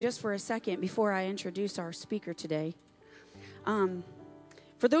Just for a second before I introduce our speaker today.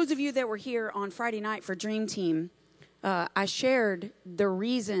 For those of you that were here on Friday night for Dream Team, I shared the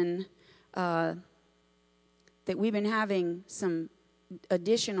reason that we've been having some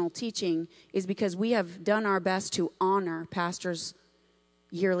additional teaching is because we have done our best to honor Pastor's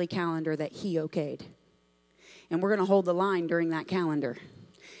yearly calendar that he okayed. And we're going to hold the line during that calendar.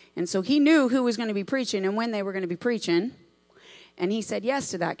 And so he knew who was going to be preaching and when they were going to be preaching. And he said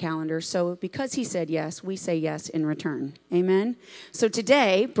yes to that calendar. So because he said yes, we say yes in return. Amen? So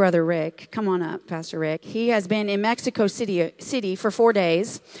today, Brother Rick, come on up, Pastor Rick. He has been in Mexico City for 4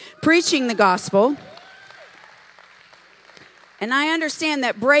 days preaching the gospel. And I understand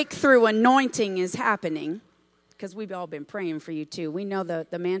that breakthrough anointing is happening because we've all been praying for you too. We know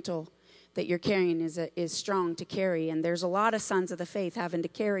the mantle that you're carrying is strong to carry. And there's a lot of sons of the faith having to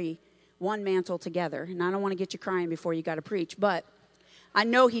carry one mantle together. And I don't want to get you crying before you got to preach, but I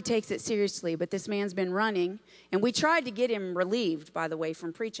know he takes it seriously. But this man's been running, and we tried to get him relieved, by the way,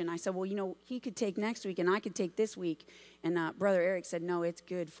 from preaching. I said, well, you know, he could take next week, and I could take this week. And Brother Eric said, no, it's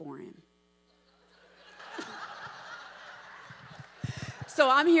good for him. So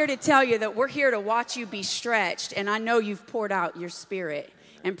I'm here to tell you that we're here to watch you be stretched, and I know you've poured out your spirit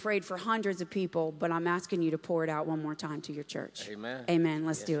and prayed for hundreds of people, but I'm asking you to pour it out one more time to your church. Amen. Amen.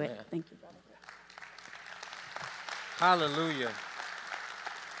 Let's do it. Ma'am. Thank you, brother. Hallelujah.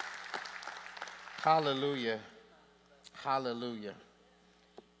 Hallelujah. Hallelujah.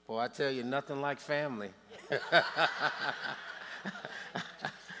 Boy, I tell you, nothing like family.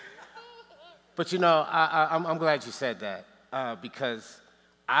 But, you know, I'm glad you said that because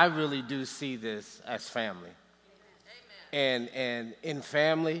I really do see this as family. And in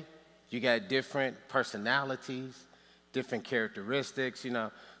family, you got different personalities, different characteristics. You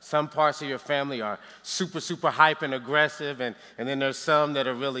know, some parts of your family are super, super hype and aggressive, and then there's some that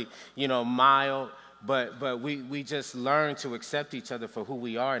are really, you know, mild. But we just learn to accept each other for who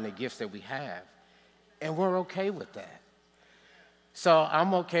we are and the gifts that we have. And we're okay with that. So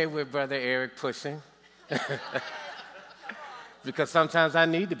I'm okay with Brother Eric pushing because sometimes I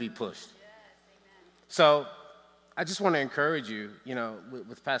need to be pushed. So I just want to encourage you, you know,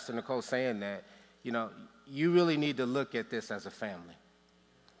 with Pastor Nicole saying that, you know, you really need to look at this as a family.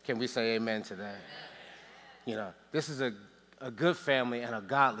 Can we say amen to that? Amen. You know, this is a good family and a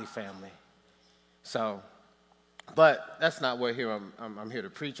godly family. So, but that's not what I'm here to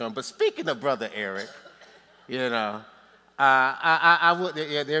preach on. But speaking of Brother Eric, you know, I would,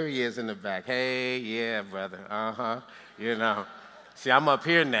 yeah, there he is in the back. Hey, yeah, brother, you know. See, I'm up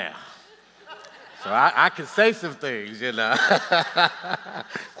here now. So I can say some things, you know.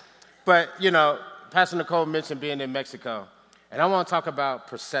 But, you know, Pastor Nicole mentioned being in Mexico. And I want to talk about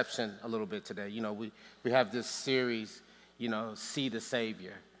perception a little bit today. You know, we have this series, you know, See the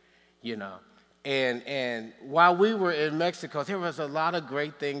Savior, you know. And while we were in Mexico, there was a lot of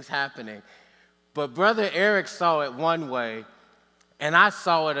great things happening. But Brother Eric saw it one way, and I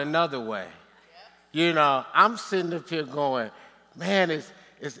saw it another way. You know, I'm sitting up here going, man, is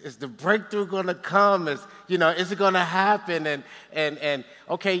the breakthrough going to come? Is it going to happen? And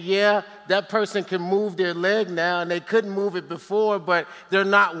okay, yeah, that person can move their leg now, and they couldn't move it before, but they're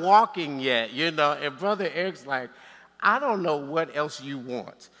not walking yet, you know. And Brother Eric's like, I don't know what else you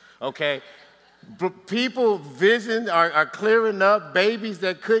want, okay? People, visions are clearing up. Babies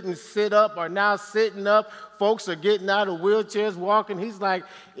that couldn't sit up are now sitting up. Folks are getting out of wheelchairs, walking. He's like,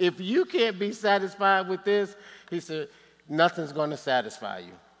 if you can't be satisfied with this, he said, nothing's going to satisfy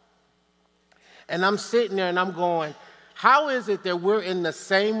you. And I'm sitting there and I'm going, how is it that we're in the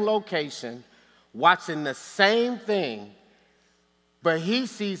same location, watching the same thing, but he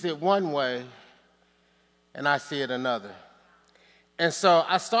sees it one way and I see it another? And so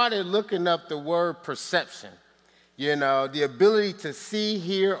I started looking up the word perception, you know, the ability to see,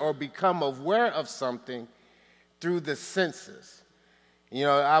 hear, or become aware of something through the senses. You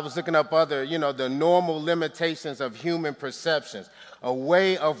know, I was looking up other, you know, the normal limitations of human perceptions, a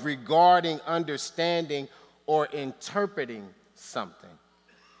way of regarding, understanding, or interpreting something.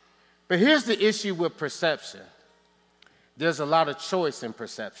 But here's the issue with perception. There's a lot of choice in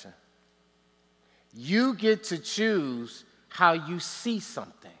perception. You get to choose how you see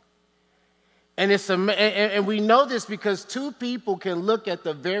something. And we know this because two people can look at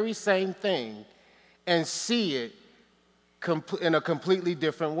the very same thing and see it in a completely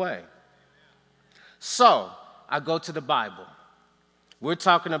different way. So I go to the Bible. We're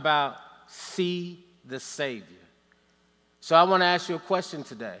talking about see the Savior. So I want to ask you a question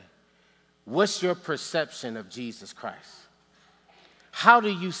today. What's your perception of Jesus Christ? How do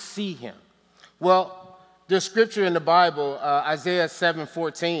you see him? Well, There's scripture in the Bible, Isaiah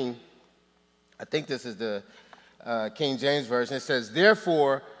 7:14. I think this is the King James Version. It says,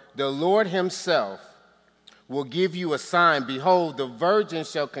 "Therefore, the Lord himself will give you a sign. Behold, the virgin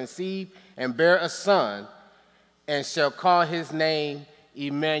shall conceive and bear a son, and shall call his name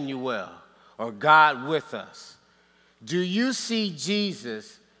Emmanuel," or God with us. Do you see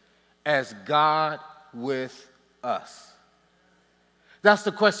Jesus as God with us? That's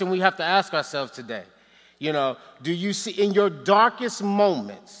the question we have to ask ourselves today. You know, do you see in your darkest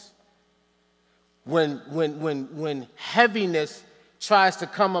moments, when heaviness tries to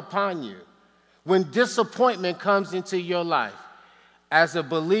come upon you, when disappointment comes into your life, as a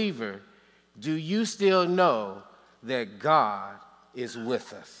believer, do you still know that God is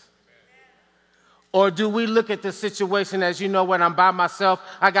with us? Or do we look at the situation as, you know what, I'm by myself,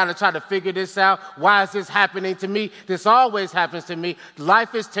 I got to try to figure this out. Why is this happening to me? This always happens to me.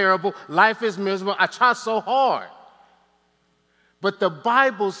 Life is terrible. Life is miserable. I try so hard. But the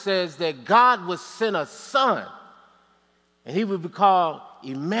Bible says that God would send a son, and he would be called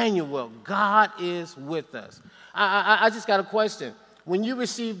Emmanuel. God is with us. I just got a question. When you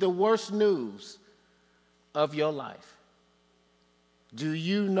receive the worst news of your life, do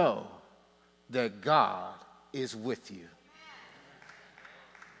you know that God is with you?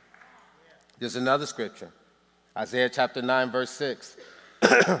 There's another scripture, Isaiah chapter 9, verse 6.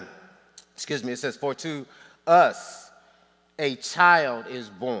 Excuse me, it says, "For to us a child is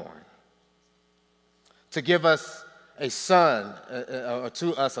born, to give us a son, or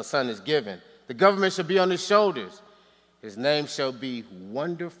to us a son is given. The government shall be on his shoulders. His name shall be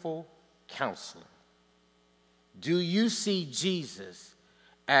Wonderful Counselor." Do you see Jesus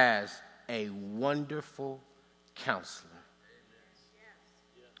as a wonderful counselor?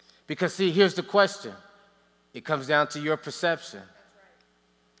 Because, see, here's the question. It comes down to your perception.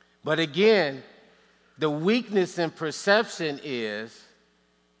 But again, the weakness in perception is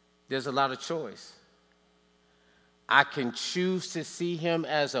there's a lot of choice. I can choose to see him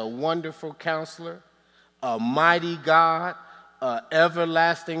as a wonderful counselor, a mighty God, an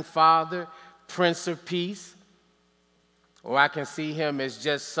everlasting Father, Prince of Peace. Or I can see him as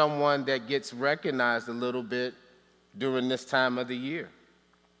just someone that gets recognized a little bit during this time of the year.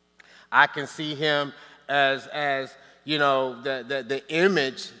 I can see him as you know, the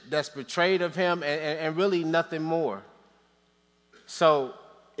image that's portrayed of him and really nothing more. So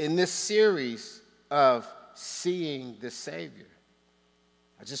in this series of seeing the Savior,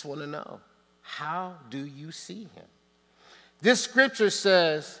 I just want to know, how do you see him? This scripture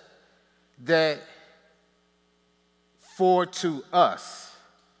says that for to us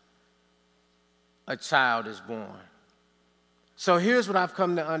a child is born. So here's what I've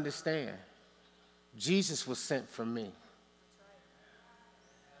come to understand. Jesus was sent for me.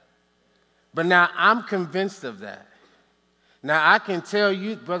 But now I'm convinced of that. Now I can tell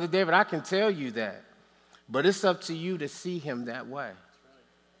you, Brother David, I can tell you that. But it's up to you to see him that way.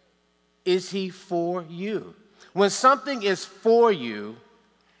 Is he for you? When something is for you,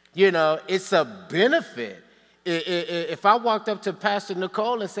 you know, it's a benefit. If I walked up to Pastor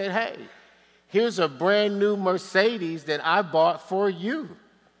Nicole and said, "Hey, here's a brand new Mercedes that I bought for you,"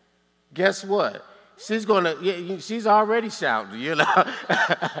 guess what? She's she's already shouting, you know.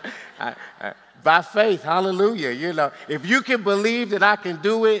 By faith, hallelujah, you know. If you can believe that I can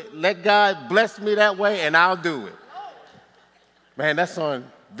do it, let God bless me that way, and I'll do it. Man, that's on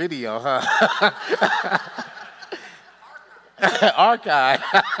video, huh? Archive.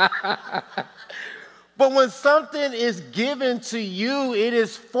 But when something is given to you, it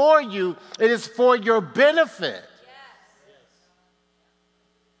is for you. It is for your benefit. Yes.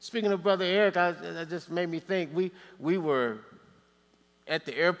 Speaking of Brother Eric, that just made me think. We were at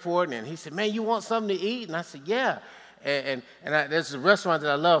the airport, and he said, "Man, you want something to eat?" And I said, "Yeah." And there's a restaurant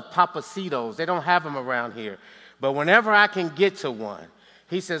that I love, Papacitos. They don't have them around here. But whenever I can get to one,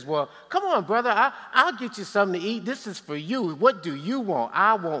 he says, "Well, come on, brother. I'll get you something to eat. This is for you. What do you want?"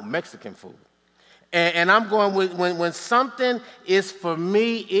 "I want Mexican food." And I'm going with, when something is for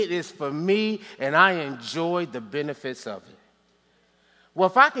me, it is for me, and I enjoy the benefits of it. Well,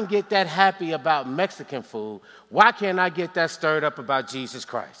 if I can get that happy about Mexican food, why can't I get that stirred up about Jesus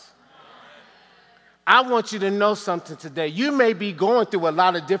Christ? I want you to know something today. You may be going through a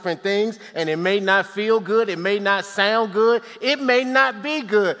lot of different things, and it may not feel good. It may not sound good. It may not be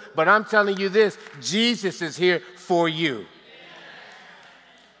good. But I'm telling you this, Jesus is here for you.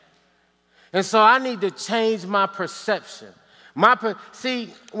 And so I need to change my perception.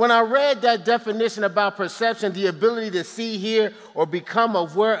 See, when I read that definition about perception, the ability to see, hear, or become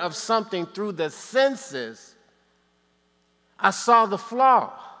aware of something through the senses, I saw the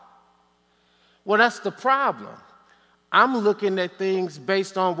flaw. Well, that's the problem. I'm looking at things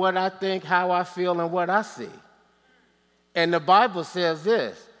based on what I think, how I feel, and what I see. And the Bible says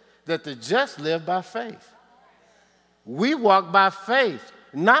this, that the just live by faith. We walk by faith,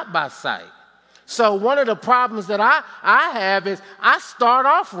 not by sight. So one of the problems that I have is I start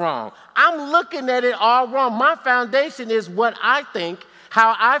off wrong. I'm looking at it all wrong. My foundation is what I think,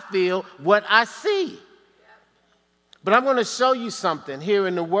 how I feel, what I see. But I'm going to show you something here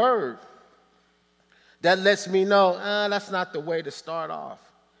in the Word that lets me know that's not the way to start off.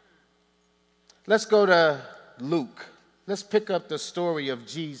 Let's go to Luke. Let's pick up the story of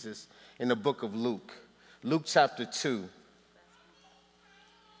Jesus in the book of Luke. Luke chapter 2.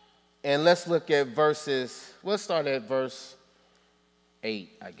 And let's look at we'll start at verse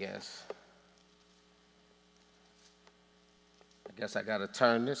 8, I guess. I guess I got to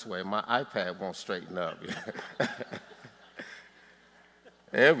turn this way. My iPad won't straighten up.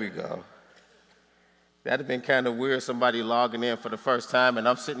 There we go. That'd have been kind of weird, somebody logging in for the first time, and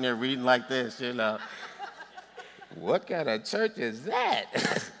I'm sitting there reading like this, you know. What kind of church is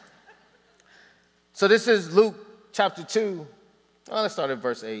that? So this is Luke chapter 2. Well, let's start at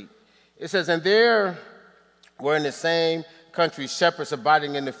verse 8. It says, and there were in the same country shepherds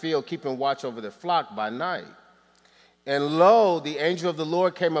abiding in the field, keeping watch over their flock by night. And lo, the angel of the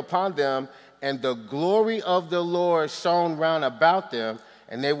Lord came upon them, and the glory of the Lord shone round about them,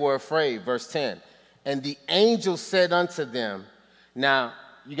 and they were afraid. Verse 10. And the angel said unto them, now,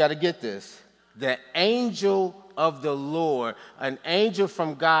 you got to get this. The angel of the Lord, an angel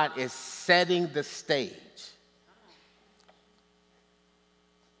from God, is setting the stage.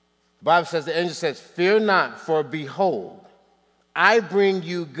 The Bible says, the angel says, fear not, for behold, I bring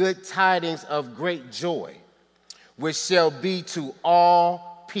you good tidings of great joy, which shall be to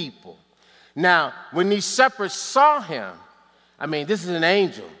all people. Now, when these shepherds saw him, I mean, this is an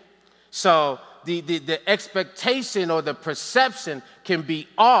angel. So the expectation or the perception can be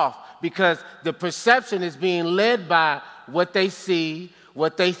off because the perception is being led by what they see,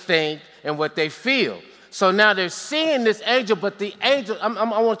 what they think, and what they feel. So now they're seeing this angel, but the angel,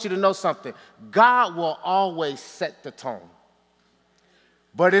 I want you to know something. God will always set the tone.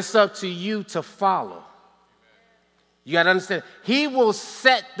 But it's up to you to follow. You got to understand. He will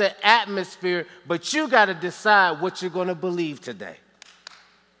set the atmosphere, but you got to decide what you're going to believe today.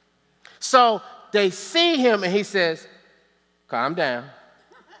 So they see him and he says, calm down.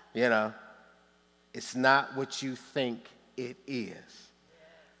 You know, it's not what you think it is.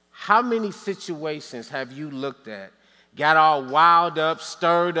 How many situations have you looked at, got all wild up,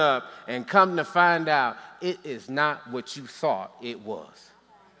 stirred up, and come to find out it is not what you thought it was?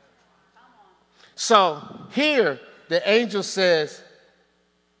 So here the angel says,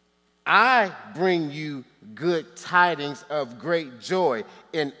 I bring you good tidings of great joy.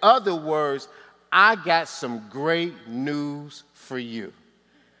 In other words, I got some great news for you.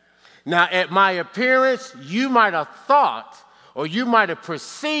 Now, at my appearance, you might have thought or you might have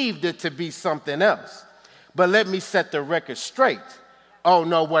perceived it to be something else. But let me set the record straight. Oh,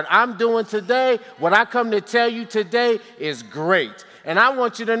 no, what I'm doing today, what I come to tell you today is great. And I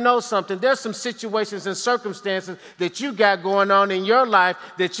want you to know something. There's some situations and circumstances that you got going on in your life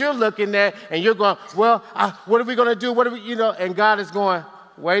that you're looking at and you're going, well, what are we going to do? What are we, and God is going,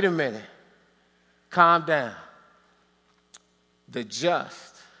 wait a minute. Calm down. The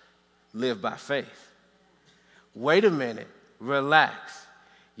just live by faith. Wait a minute. Relax.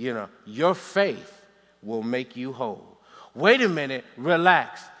 Your faith will make you whole. Wait a minute.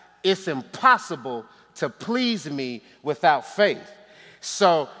 Relax. It's impossible to please me without faith.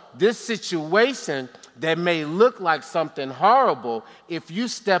 So this situation that may look like something horrible, if you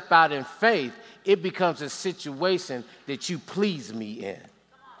step out in faith, it becomes a situation that you please me in.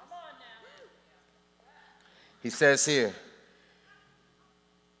 He says here,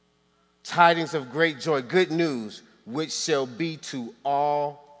 tidings of great joy, good news, which shall be to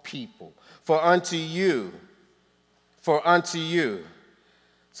all people. For unto you,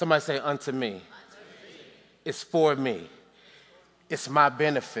 somebody say unto me. It's for me. It's my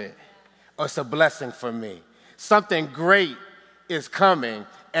benefit. Or it's a blessing for me. Something great is coming,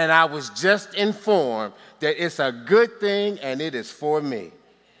 and I was just informed that it's a good thing and it is for me.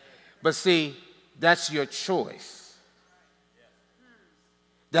 But see, that's your choice.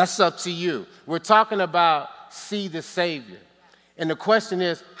 That's up to you. We're talking about see the Savior. And the question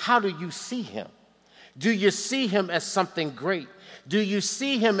is, how do you see him? Do you see him as something great? Do you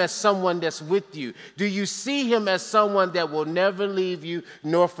see him as someone that's with you? Do you see him as someone that will never leave you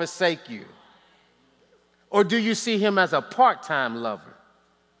nor forsake you? Or do you see him as a part-time lover?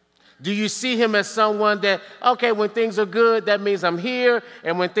 Do you see him as someone that, okay, when things are good, that means I'm here,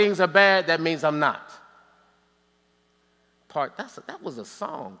 and when things are bad, that means I'm not? That was a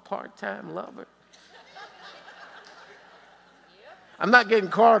song, Part-Time Lover. I'm not getting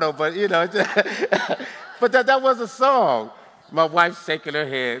Cardo, but, but that was a song. My wife's shaking her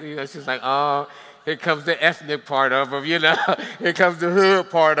head. She's like, oh, here comes the ethnic part of him, Here comes the hood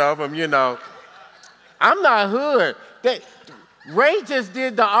part of him, I'm not hood. Ray just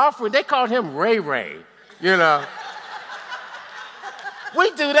did the offering. They called him Ray Ray, We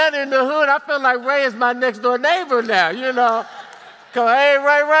do that in the hood. I feel like Ray is my next door neighbor now, Come, hey,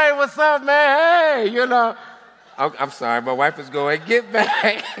 Ray, what's up, man? Hey, I'm sorry, my wife is going, get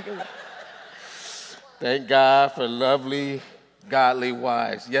back. Thank God for lovely, godly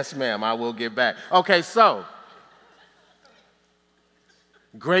wives. Yes, ma'am, I will get back. Okay, so,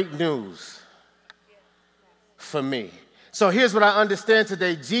 great news for me. So here's what I understand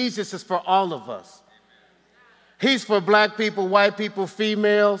today. Jesus is for all of us. He's for black people, white people,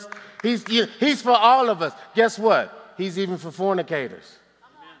 females. He's for all of us. Guess what? He's even for fornicators.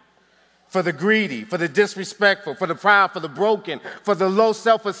 For the greedy, for the disrespectful, for the proud, for the broken, for the low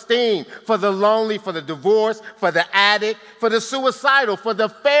self-esteem, for the lonely, for the divorced, for the addict, for the suicidal, for the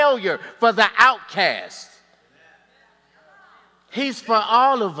failure, for the outcast. He's for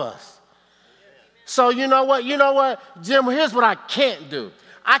all of us. So you know what, Jim, here's what I can't do.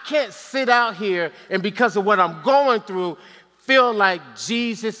 I can't sit out here and because of what I'm going through, feel like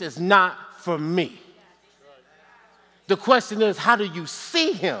Jesus is not for me. The question is, how do you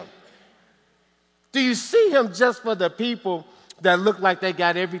see him? Do you see him just for the people that look like they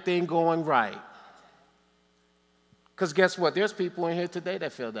got everything going right? Because guess what? There's people in here today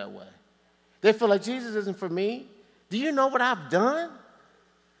that feel that way. They feel like Jesus isn't for me. Do you know what I've done?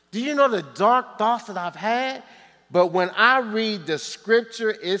 Do you know the dark thoughts that I've had? But when I read the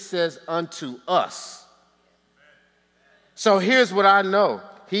scripture, it says unto us. So here's what I know.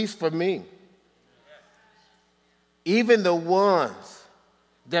 He's for me. Even the ones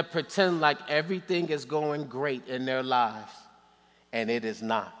that pretend like everything is going great in their lives, and it is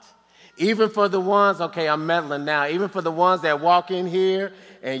not. Even for the ones, okay, I'm meddling now, even for the ones that walk in here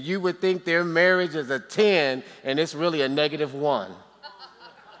and you would think their marriage is a 10 and it's really a -1.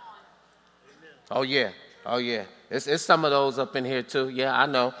 Oh, yeah. It's some of those up in here, too. Yeah, I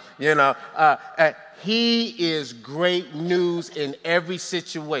know. He is great news in every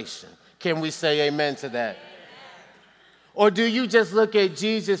situation. Can we say amen to that? Or do you just look at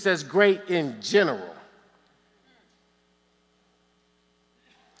Jesus as great in general?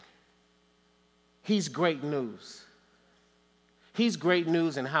 He's great news. He's great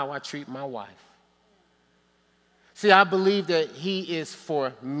news in how I treat my wife. See, I believe that he is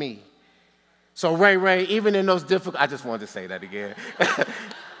for me. So Ray, even in those difficult, I just wanted to say that again.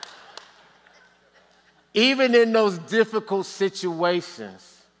 Even in those difficult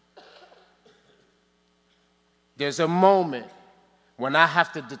situations, there's a moment when I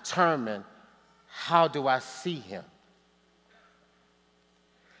have to determine, how do I see him?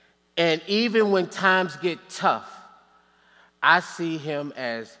 And even when times get tough, I see him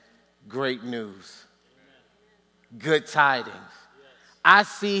as great news, good tidings. I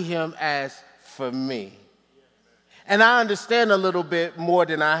see him as for me. And I understand a little bit more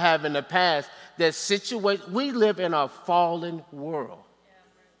than I have in the past that we live in a fallen world.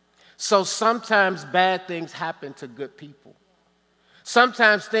 So sometimes bad things happen to good people.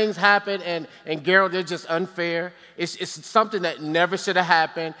 Sometimes things happen and Gerald, they're just unfair. It's something that never should have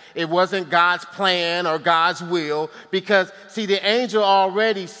happened. It wasn't God's plan or God's will because, see, the angel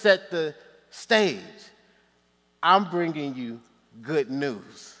already set the stage. I'm bringing you good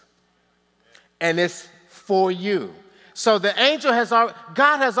news. And it's for you. So the angel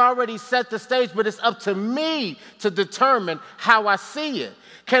God has already set the stage, but it's up to me to determine how I see it.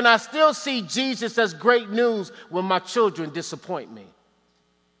 Can I still see Jesus as great news when my children disappoint me?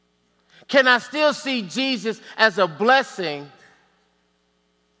 Can I still see Jesus as a blessing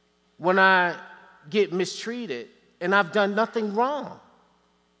when I get mistreated and I've done nothing wrong?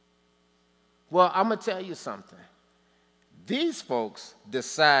 Well, I'm going to tell you something. These folks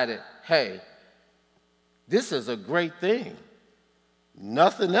decided, hey, this is a great thing.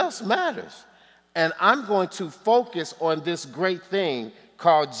 Nothing else matters. And I'm going to focus on this great thing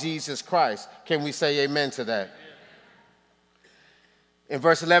called Jesus Christ. Can we say amen to that? In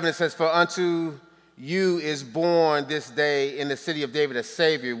verse 11 it says, for unto you is born this day in the city of David a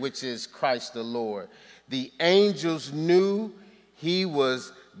Savior, which is Christ the Lord. The angels knew he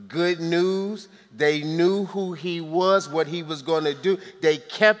was good news. They knew who he was, what he was going to do. They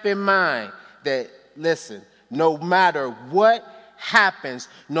kept in mind that, listen, no matter what happens,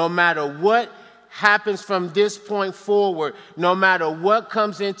 no matter what happens from this point forward, no matter what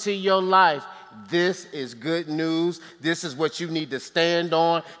comes into your life, this is good news. This is what you need to stand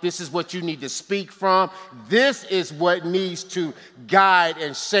on. This is what you need to speak from. This is what needs to guide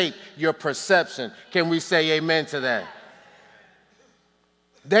and shape your perception. Can we say amen to that?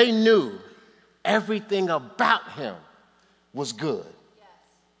 They knew everything about him was good.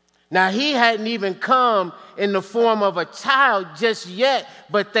 Now, he hadn't even come in the form of a child just yet,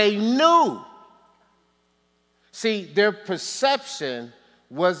 but they knew. See, their perception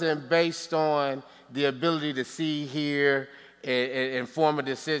wasn't based on the ability to see, hear, and form a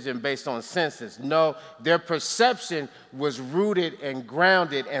decision based on senses. No, their perception was rooted and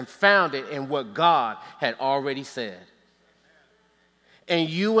grounded and founded in what God had already said. And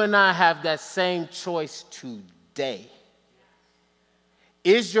you and I have that same choice today.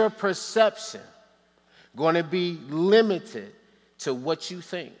 Is your perception going to be limited to what you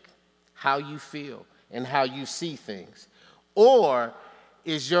think, how you feel, and how you see things? Or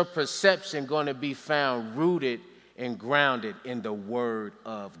is your perception going to be found rooted and grounded in the Word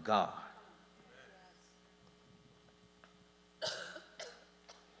of God?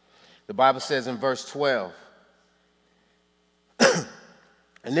 The Bible says in verse 12,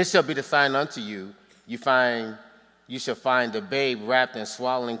 and this shall be the sign unto you, you shall find the babe wrapped in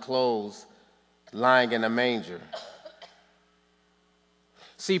swaddling clothes, lying in a manger.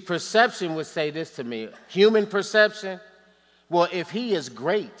 See, perception would say this to me. Human perception, well, if he is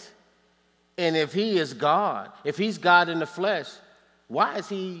great, and if he is God, if he's God in the flesh, why is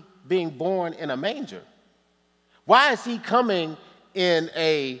he being born in a manger? Why is he coming in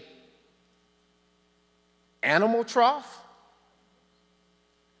a animal trough?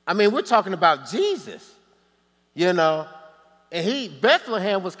 I mean, we're talking about Jesus, you know, and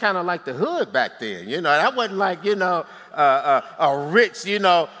Bethlehem was kind of like the hood back then, you know. That wasn't like, you know, a rich, you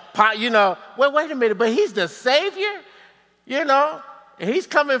know, well, wait a minute, but he's the Savior, you know, and he's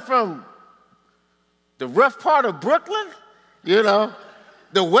coming from the rough part of Brooklyn, you know,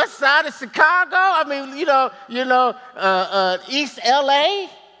 the west side of Chicago, I mean, East LA.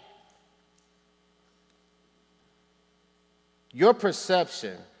 Your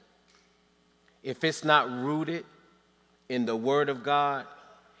perception, if it's not rooted in the Word of God,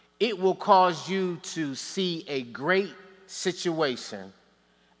 it will cause you to see a great situation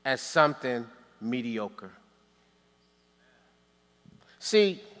as something mediocre.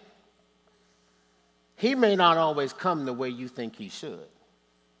 See, he may not always come the way you think he should.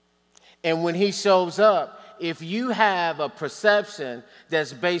 And when he shows up, if you have a perception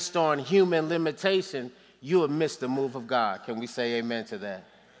that's based on human limitation, you will miss the move of God. Can we say amen to that?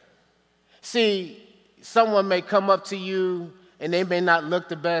 See, someone may come up to you and they may not look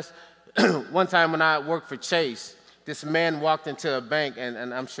the best. One time when I worked for Chase, this man walked into a bank,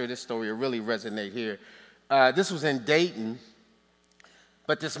 and I'm sure this story will really resonate here. This was in Dayton,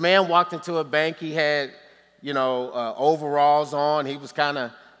 but this man walked into a bank. He had, overalls on. He was kind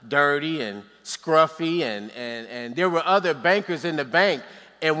of dirty and scruffy, and there were other bankers in the bank,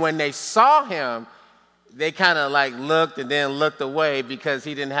 and when they saw him, they kind of like looked and then looked away because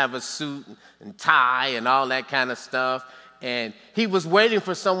he didn't have a suit and tie and all that kind of stuff. And he was waiting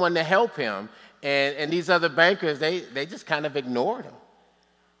for someone to help him. And these other bankers, they just kind of ignored him.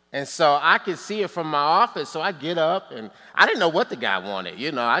 And so I could see it from my office. So I get up, and I didn't know what the guy wanted.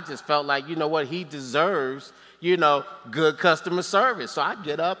 I just felt like, he deserves, good customer service. So I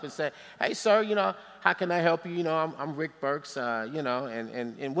get up and say, hey, sir, how can I help you? I'm Rick Burks,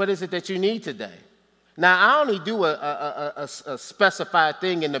 and what is it that you need today? Now, I only do a specified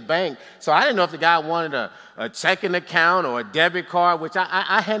thing in the bank, so I didn't know if the guy wanted a checking account or a debit card, which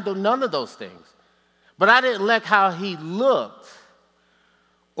I handle none of those things. But I didn't like how he looked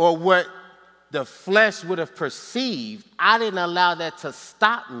or what the flesh would have perceived. I didn't allow that to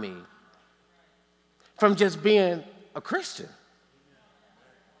stop me from just being a Christian.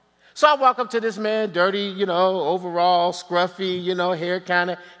 So I walk up to this man, dirty, overall, scruffy,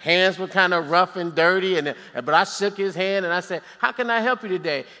 hair hands were kind of rough and dirty, but I shook his hand and I said, how can I help you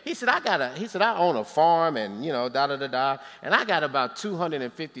today? He said, I own a farm and, and I got about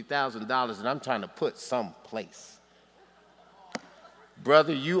 $250,000 and I'm trying to put someplace.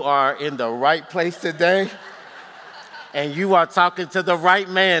 Brother, you are in the right place today, and you are talking to the right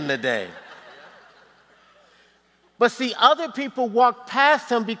man today. But see, other people walked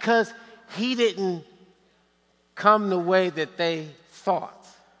past him because he didn't come the way that they thought.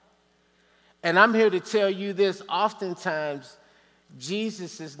 And I'm here to tell you this, oftentimes,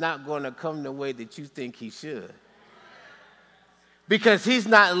 Jesus is not going to come the way that you think he should. Because he's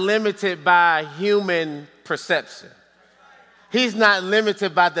not limited by human perception. He's not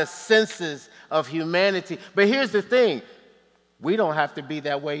limited by the senses of humanity. But here's the thing. We don't have to be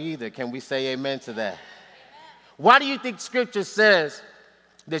that way either. Can we say amen to that? Why do you think Scripture says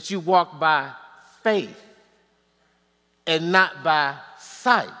that you walk by faith and not by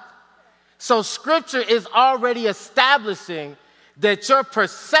sight? So Scripture is already establishing that your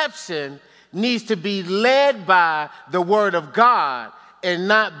perception needs to be led by the Word of God and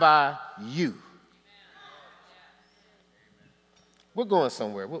not by you. We're going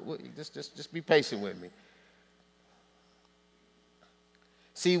somewhere. Just be patient with me.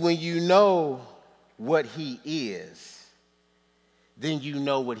 See, when you know what He is, then you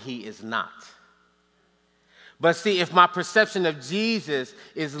know what He is not. But see, if my perception of Jesus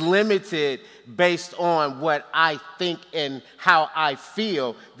is limited based on what I think and how I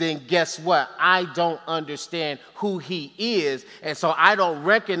feel, then guess what? I don't understand who He is, and so I don't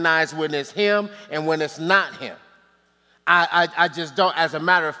recognize when it's Him and when it's not Him. I just don't. As a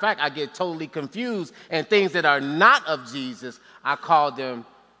matter of fact, I get totally confused, and things that are not of Jesus, I call them,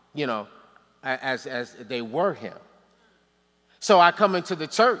 as they were Him. So I come into the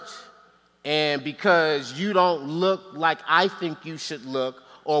church, and because you don't look like I think you should look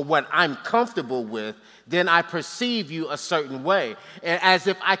or what I'm comfortable with, then I perceive you a certain way, and as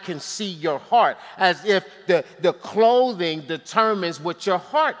if I can see your heart, as if the clothing determines what your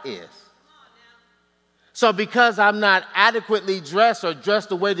heart is. So because I'm not adequately dressed or dressed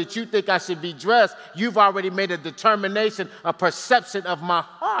the way that you think I should be dressed, you've already made a determination, a perception of my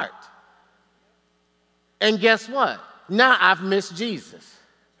heart. And guess what? Now I've missed Jesus.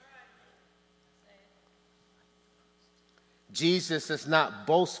 Jesus is not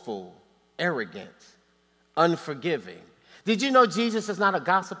boastful, arrogant, unforgiving. Did you know Jesus is not a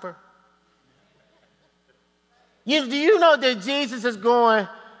gossiper? Do you know that Jesus is going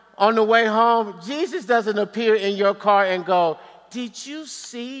on the way home? Jesus doesn't appear in your car and go, "Did you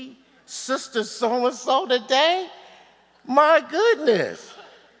see Sister so-and-so today? My goodness,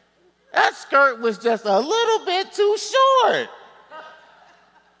 that skirt was just a little bit too short.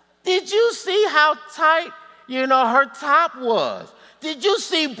 Did you see how tight, her top was? Did you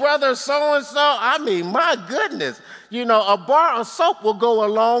see brother so-and-so? I mean, my goodness, a bar of soap will go a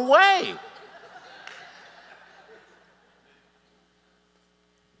long way."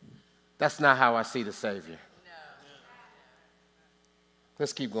 That's not how I see the Savior. No.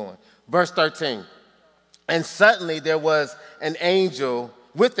 Let's keep going. Verse 13. And suddenly there was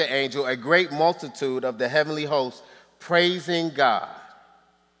with the angel, a great multitude of the heavenly hosts praising God,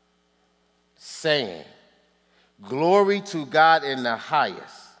 saying, "Glory to God in the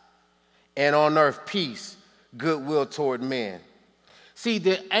highest, and on earth peace, goodwill toward men." See,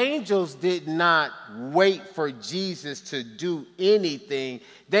 the angels did not wait for Jesus to do anything.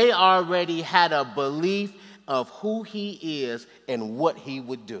 They already had a belief of who He is and what He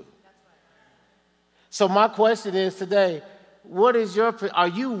would do. So my question is today, are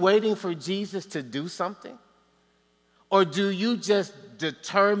you waiting for Jesus to do something? Or do you just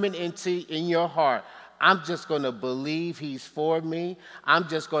determine in your heart, I'm just going to believe He's for me. I'm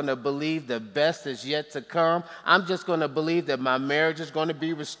just going to believe the best is yet to come. I'm just going to believe that my marriage is going to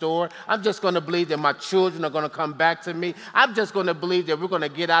be restored. I'm just going to believe that my children are going to come back to me. I'm just going to believe that we're going to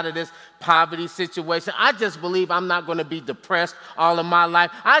get out of this poverty situation. I just believe I'm not going to be depressed all of my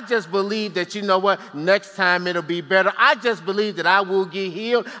life. I just believe that, next time it'll be better. I just believe that I will get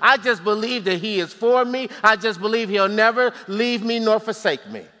healed. I just believe that He is for me. I just believe He'll never leave me nor forsake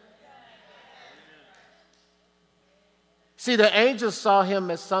me. See, the angels saw Him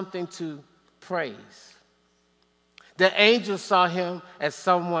as something to praise. The angels saw Him as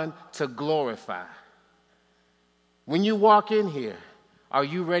someone to glorify. When you walk in here, are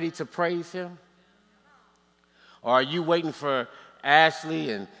you ready to praise Him? Or are you waiting for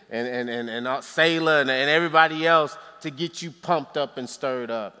Ashley and Sayla and everybody else to get you pumped up and stirred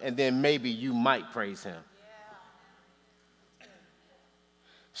up, and then maybe you might praise Him?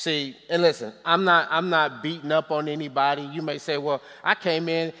 See, and listen, I'm not beating up on anybody. You may say, "Well, I came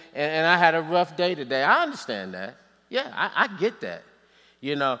in and I had a rough day today." I understand that. Yeah, I get that.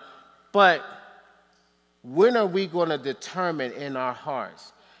 But when are we going to determine in our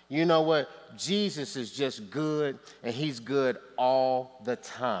hearts, you know what? Jesus is just good, and He's good all the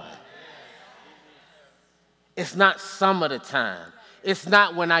time. It's not some of the time. It's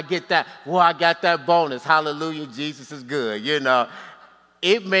not when I get that, I got that bonus. Hallelujah, Jesus is good,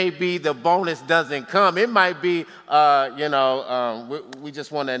 It may be the bonus doesn't come. It might be, we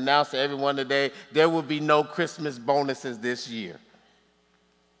just want to announce to everyone today, there will be no Christmas bonuses this year.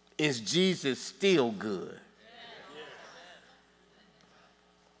 Is Jesus still good?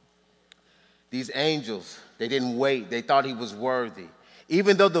 These angels, they didn't wait. They thought he was worthy.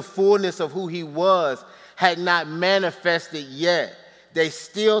 Even though the fullness of who he was had not manifested yet, they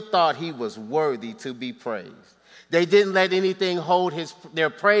still thought he was worthy to be praised. They didn't let anything hold their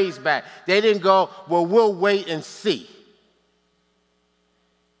praise back. They didn't go, well, we'll wait and see.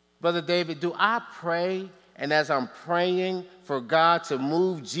 Brother David, do I pray, and as I'm praying for God to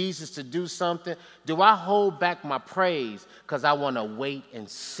move Jesus to do something, do I hold back my praise because I want to wait and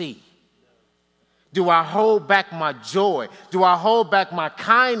see? Do I hold back my joy? Do I hold back my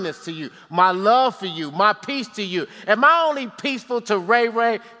kindness to you, my love for you, my peace to you? Am I only peaceful to Ray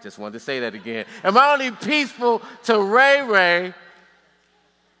Ray? Just wanted to say that again. Am I only peaceful to Ray Ray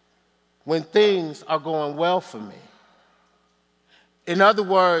when things are going well for me? In other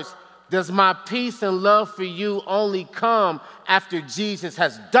words, does my peace and love for you only come after Jesus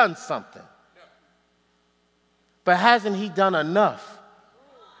has done something? But hasn't he done enough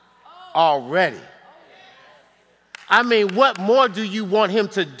already? I mean, what more do you want him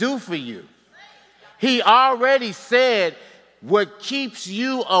to do for you? He already said, what keeps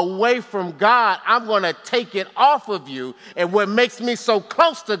you away from God, I'm going to take it off of you. And what makes me so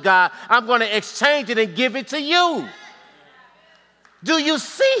close to God, I'm going to exchange it and give it to you. Do you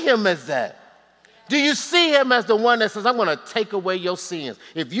see him as that? Do you see him as the one that says, I'm going to take away your sins?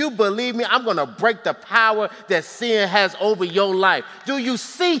 If you believe me, I'm going to break the power that sin has over your life. Do you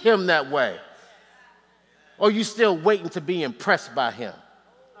see him that way? Or are you still waiting to be impressed by him?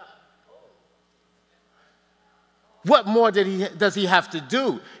 What more does he have to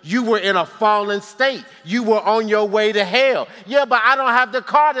do? You were in a fallen state. You were on your way to hell. Yeah, but I don't have the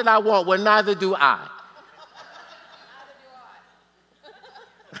car that I want. Well, neither do I.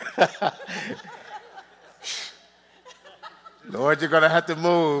 Lord, you're going to have to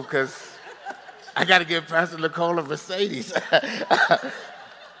move because I got to give Pastor Nicole a Mercedes.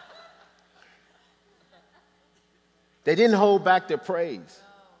 They didn't hold back their praise.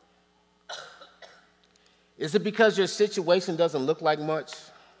 Is it because your situation doesn't look like much?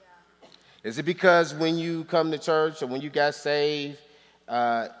 Is it because when you come to church or when you got saved,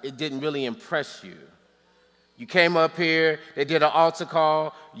 it didn't really impress you? You came up here, they did an altar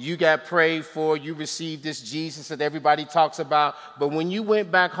call, you got prayed for, you received this Jesus that everybody talks about, but when you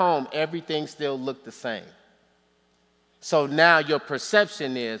went back home, everything still looked the same. So now your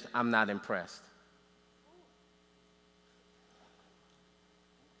perception is, I'm not impressed.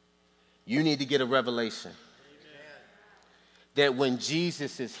 You need to get a revelation that when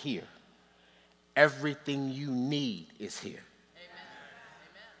Jesus is here, everything you need is here.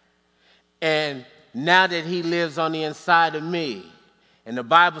 And now that he lives on the inside of me, and the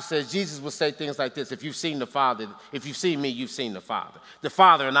Bible says, Jesus will say things like this, if you've seen the Father, if you've seen me, you've seen the Father. The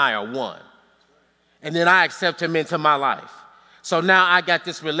Father and I are one. And then I accept him into my life. So now I got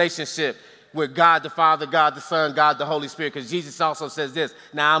this relationship with God the Father, God the Son, God the Holy Spirit, because Jesus also says this,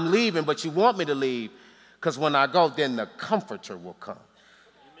 now I'm leaving, but you want me to leave, because when I go, then the Comforter will come.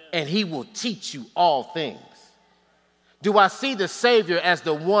 And he will teach you all things. Do I see the Savior as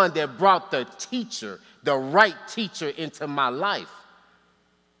the one that brought the teacher, the right teacher into my life?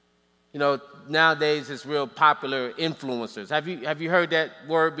 You know, nowadays it's real popular, influencers. Have you heard that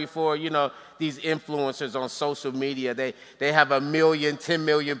word before? You know, these influencers on social media, they have 1 million, 10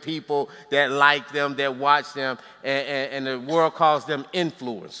 million people that like them, that watch them, and the world calls them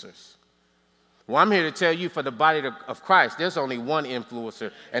influencers. Well, I'm here to tell you, for the body of Christ, there's only one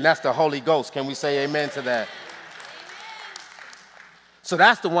influencer, and that's the Holy Ghost. Can we say amen to that? So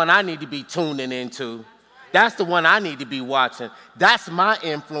that's the one I need to be tuning into. That's the one I need to be watching. That's my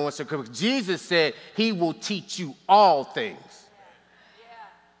influencer, because Jesus said he will teach you all things.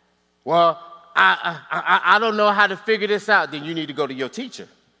 Well, I don't know how to figure this out. Then you need to go to your teacher.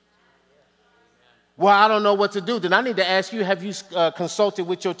 Well, I don't know what to do. Then I need to ask you, have you consulted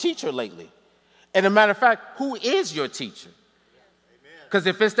with your teacher lately? And a matter of fact, who is your teacher? Because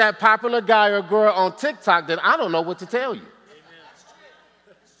if it's that popular guy or girl on TikTok, then I don't know what to tell you.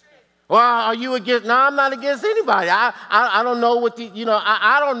 Well, are you against? No, I'm not against anybody. I don't know what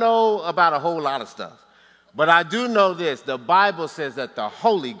I don't know about a whole lot of stuff. But I do know this. The Bible says that the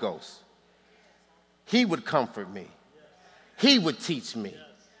Holy Ghost, he would comfort me. He would teach me.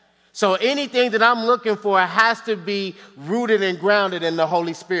 So anything that I'm looking for has to be rooted and grounded in the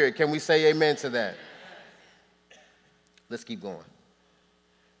Holy Spirit. Can we say amen to that? Let's keep going.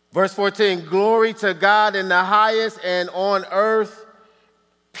 Verse 14, glory to God in the highest, and on earth,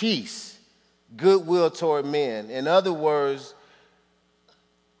 peace, goodwill toward men. In other words,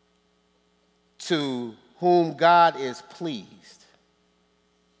 to whom God is pleased.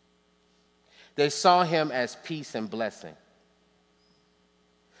 They saw him as peace and blessing.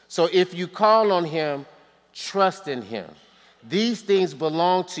 So if you call on him, trust in him. These things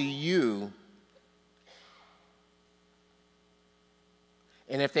belong to you.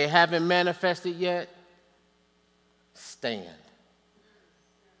 And if they haven't manifested yet, stand.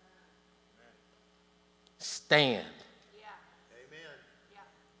 Stand.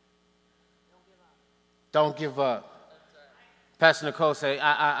 Don't give up. Pastor Nicole said,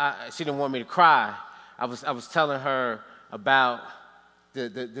 she didn't want me to cry. I was telling her about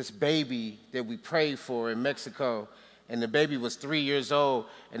this baby that we prayed for in Mexico, and the baby was 3 years old,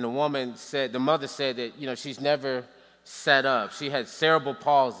 and the mother said that, she's never sat up. She had cerebral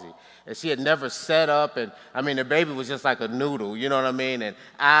palsy, and she had never sat up, and the baby was just like a noodle, you know what I mean, and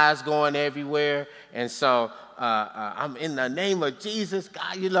eyes going everywhere, and so I'm in the name of Jesus,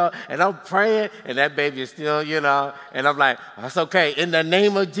 God, and I'm praying, and that baby is still, and I'm like, that's okay. In the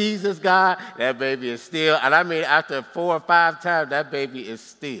name of Jesus, God, that baby is still, and after 4 or 5 times, that baby is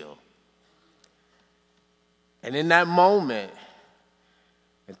still. And in that moment,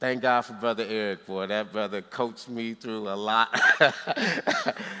 and thank God for Brother Eric, boy, that brother coached me through a lot.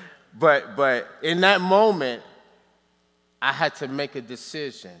 But in that moment, I had to make a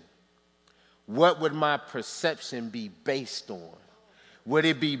decision. What would my perception be based on? Would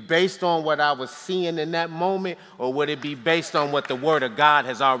it be based on what I was seeing in that moment, or would it be based on what the Word of God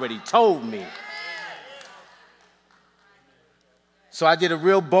has already told me? So I did a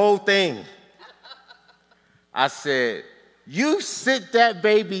real bold thing. I said, you sit that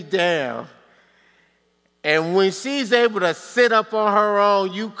baby down, and when she's able to sit up on her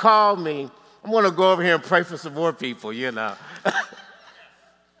own, you call me. I'm going to go over here and pray for some more people,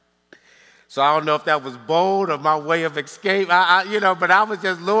 So I don't know if that was bold or my way of escape, but I was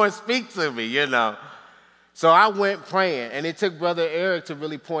just, Lord, speak to me, So I went praying, and it took Brother Eric to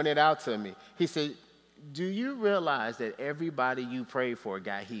really point it out to me. He said, do you realize that everybody you prayed for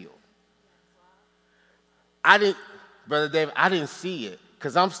got healed? Brother David, I didn't see it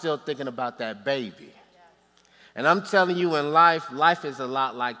because I'm still thinking about that baby. And I'm telling you, in life is a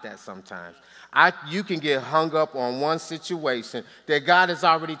lot like that sometimes. You can get hung up on one situation that God has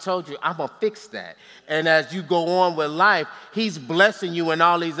already told you, I'm going to fix that. And as you go on with life, he's blessing you in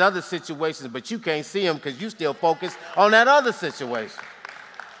all these other situations, but you can't see him because you still focus on that other situation.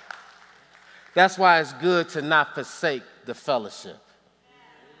 That's why it's good to not forsake the fellowship.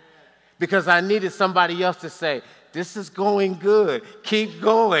 Because I needed somebody else to say, this is going good. Keep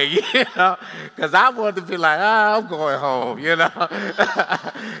going, Because I wanted to be like, I'm going home,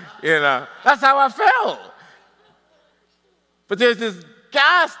 That's how I felt. But there's this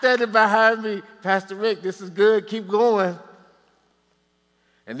guy standing behind me, Pastor Rick, this is good. Keep going.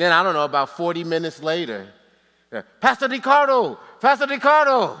 And then, I don't know, about 40 minutes later, Pastor Ricardo.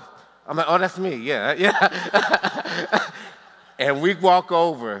 I'm like, oh, that's me. Yeah. And we walk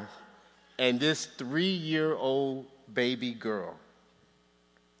over. And this 3-year-old baby girl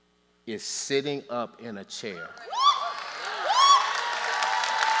is sitting up in a chair.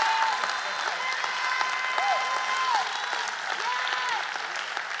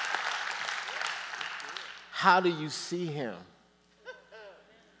 How do you see him?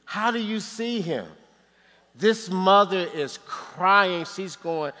 How do you see him? This mother is crying.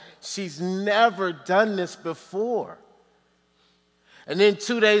 She's never done this before. And then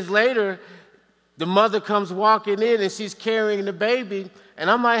 2 days later, the mother comes walking in, and she's carrying the baby. And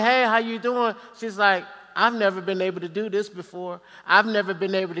I'm like, hey, how you doing? She's like, I've never been able to do this before. I've never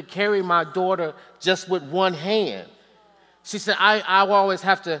been able to carry my daughter just with one hand. She said, I always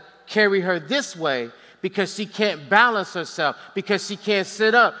have to carry her this way because she can't balance herself, because she can't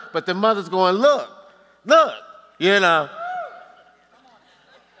sit up. But the mother's going, look,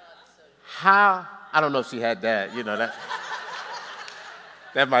 How? I don't know if she had that,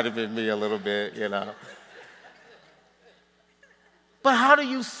 That might have been me a little bit, But how do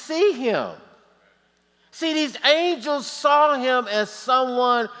you see him? See, these angels saw him as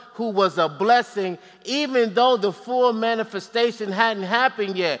someone who was a blessing, even though the full manifestation hadn't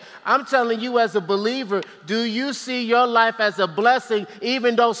happened yet. I'm telling you, as a believer, do you see your life as a blessing,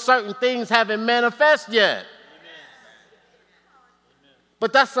 even though certain things haven't manifested yet? Amen.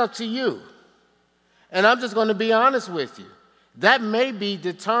 But that's up to you. And I'm just going to be honest with you. That may be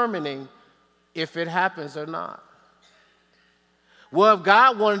determining if it happens or not. Well, if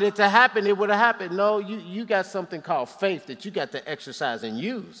God wanted it to happen, it would have happened. No, you got something called faith that you got to exercise and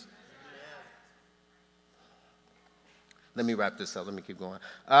use. Let me wrap this up. Let me keep going.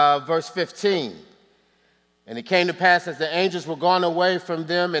 Verse 15. And it came to pass as the angels were gone away from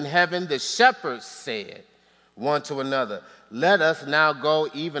them in heaven, the shepherds said one to another, let us now go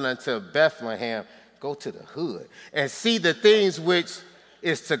even unto Bethlehem, go to the hood, and see the things which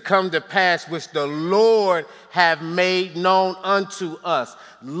is to come to pass, which the Lord have made known unto us.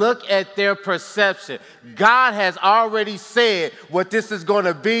 Look at their perception. God has already said what this is going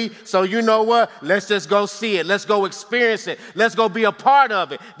to be. So you know what? Let's just go see it. Let's go experience it. Let's go be a part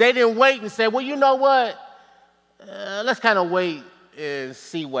of it. They didn't wait and say, well, you know what? Let's kind of wait and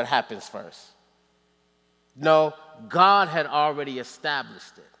see what happens first. No, God had already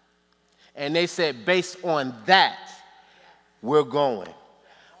established it. And they said, based on that, we're going.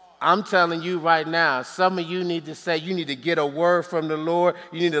 I'm telling you right now, some of you need to say, you need to get a word from the Lord.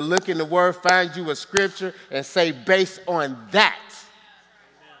 You need to look in the word, find you a scripture, and say, based on that,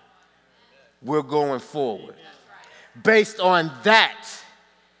 we're going forward. Based on that,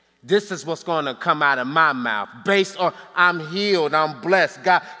 this is what's going to come out of my mouth. Based on, I'm healed, I'm blessed.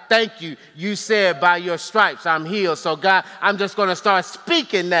 God, thank you. You said by your stripes I'm healed. So God, I'm just going to start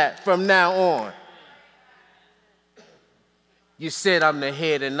speaking that from now on. You said I'm the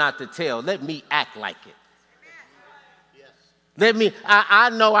head and not the tail. Let me act like it.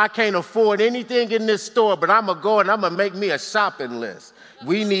 I know I can't afford anything in this store, but I'm going to go and I'm going to make me a shopping list.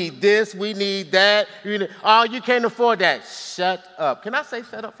 We need this, we need that. Oh, you can't afford that. Shut up. Can I say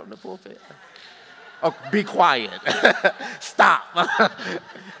shut up from the pulpit? Oh, be quiet. Stop.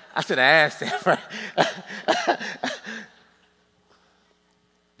 I should have asked that, right?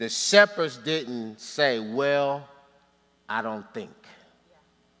 The shepherds didn't say, well, I don't think.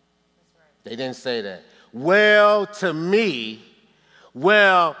 They didn't say that. Well, to me,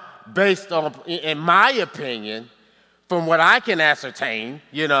 well, based on, in my opinion, from what I can ascertain,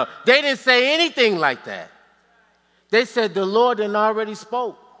 they didn't say anything like that. They said the Lord had already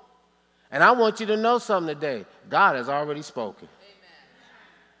spoke. And I want you to know something today. God has already spoken. Amen.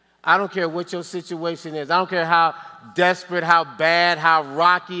 I don't care what your situation is. I don't care how desperate, how bad, how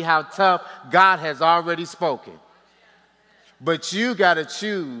rocky, how tough. God has already spoken. But you got to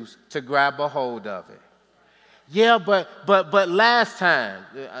choose to grab a hold of it. Yeah, but last time,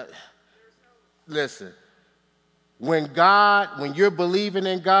 listen, when you're believing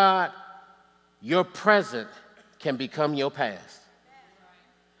in God, your present can become your past.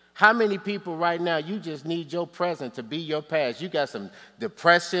 How many people right now, you just need your present to be your past? You got some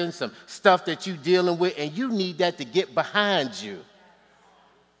depression, some stuff that you're dealing with, and you need that to get behind you.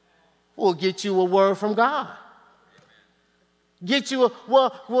 We'll get you a word from God. Get you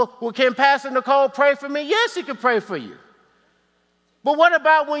well, can Pastor Nicole pray for me? Yes, she can pray for you. But what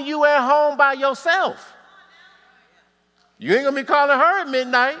about when you at home by yourself? You ain't going to be calling her at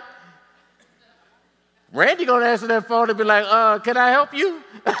midnight. Randy going to answer that phone and be like, can I help you?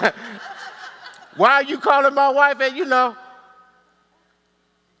 Why are you calling my wife? And you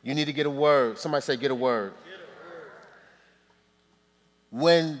need to get a word. Somebody say, get a word. Get a word.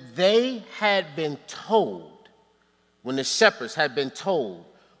 When they had been told, when the shepherds had been told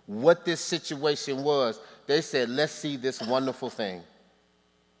what this situation was, they said, let's see this wonderful thing.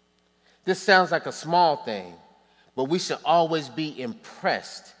 This sounds like a small thing, but we should always be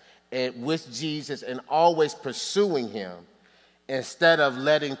impressed with Jesus and always pursuing him instead of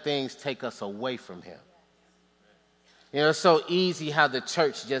letting things take us away from him. It's so easy how the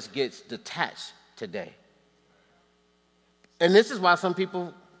church just gets detached today. And this is why some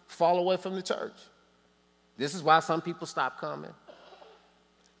people fall away from the church. This is why some people stop coming.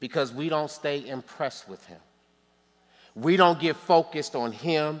 Because we don't stay impressed with him. We don't get focused on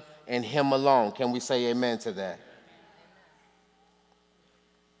him and him alone. Can we say amen to that?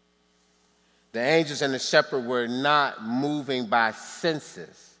 The angels and the shepherd were not moving by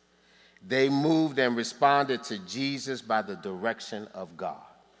senses. They moved and responded to Jesus by the direction of God.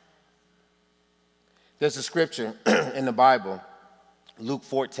 There's a scripture in the Bible, Luke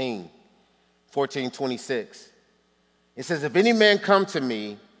 14:26. It says, if any man come to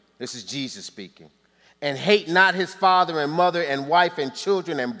me, this is Jesus speaking, and hate not his father and mother and wife and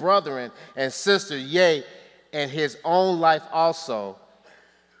children and brethren and sisters, yea, and his own life also,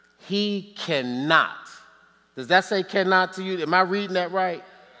 he cannot. Does that say cannot to you? Am I reading that right?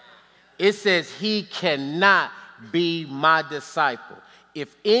 It says he cannot be my disciple.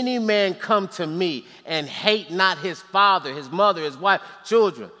 If any man come to me and hate not his father, his mother, his wife,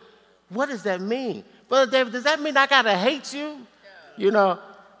 children, what does that mean? Brother David, does that mean I got to hate you?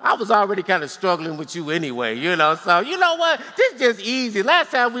 I was already kind of struggling with you anyway, So, you know what? This is just easy.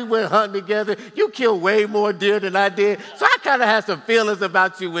 Last time we went hunting together, you killed way more deer than I did. So I kind of had some feelings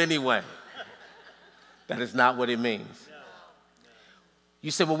about you anyway. That is not what it means.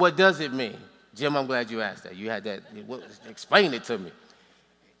 You said, well, what does it mean? Jim, I'm glad you asked that. You had that. Explain it to me.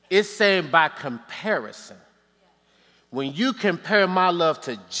 It's saying by comparison. When you compare my love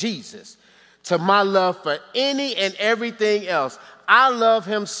to Jesus, to my love for any and everything else, I love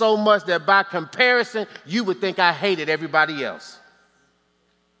him so much that by comparison, you would think I hated everybody else.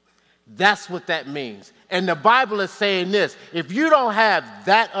 That's what that means. And the Bible is saying this: if you don't have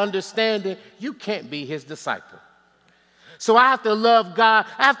that understanding, you can't be his disciple. So I have to love God,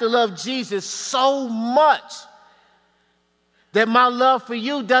 I have to love Jesus so much that my love for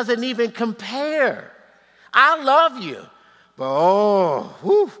you doesn't even compare. I love you, but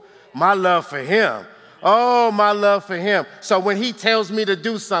my love for him. Oh, my love for him. So when he tells me to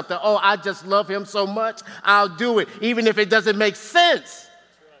do something, I just love him so much, I'll do it, even if it doesn't make sense.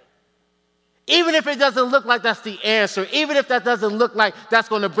 Even if it doesn't look like that's the answer, even if that doesn't look like that's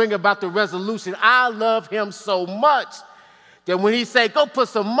going to bring about the resolution, I love him so much that when he say, go put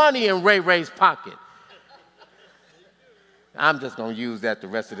some money in Ray Ray's pocket, I'm just going to use that the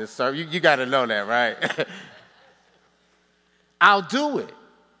rest of this service. You got to know that, right? I'll do it.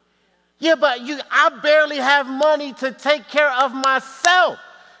 Yeah, but I barely have money to take care of myself.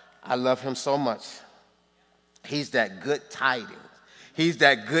 I love him so much. He's that good tidings. He's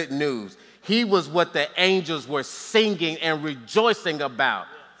that good news. He was what the angels were singing and rejoicing about.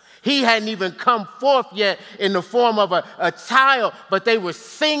 He hadn't even come forth yet in the form of a child, but they were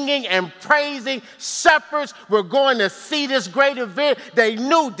singing and praising. Shepherds were going to see this great event. They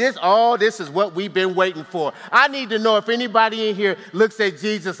knew this is what we've been waiting for. I need to know if anybody in here looks at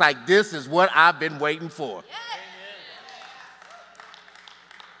Jesus like, this is what I've been waiting for.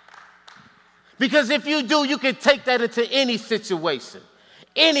 Because if you do, you can take that into any situation,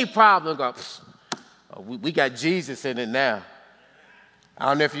 any problem. Go, we got Jesus in it now.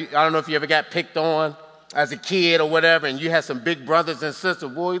 I don't know if you ever got picked on as a kid or whatever, and you had some big brothers and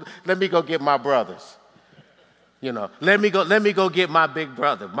sisters. Boy, let me go get my brothers. Let me go get my big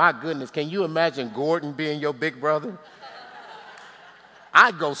brother. My goodness, can you imagine Gordon being your big brother?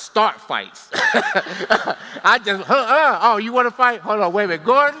 I'd go start fights. I just, oh, you want to fight? Hold on, wait a minute,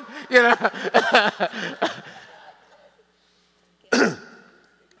 Gordon?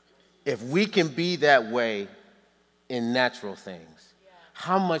 If we can be that way in natural things,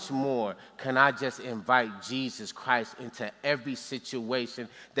 how much more can I just invite Jesus Christ into every situation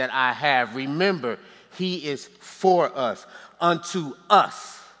that I have? Remember, he is for us, unto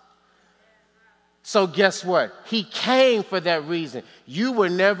us. So guess what? He came for that reason. You were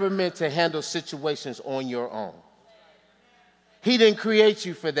never meant to handle situations on your own. He didn't create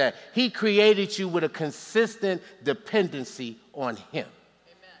you for that. He created you with a consistent dependency on him.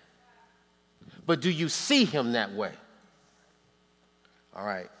 Amen. But do you see him that way? All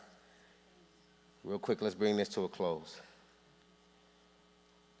right. Real quick, let's bring this to a close.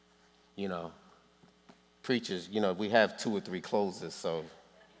 Preachers, we have 2 or 3 closes, so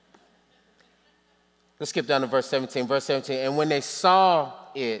let's skip down to verse 17. Verse 17, and when they saw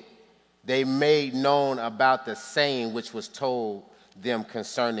it, they made known about the saying which was told them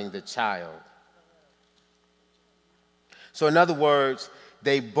concerning the child. So in other words,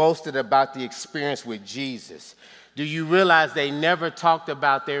 they boasted about the experience with Jesus. Do you realize they never talked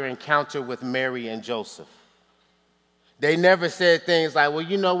about their encounter with Mary and Joseph? They never said things like, well,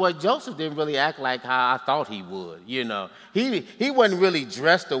 you know what? Joseph didn't really act like how I thought he would, He wasn't really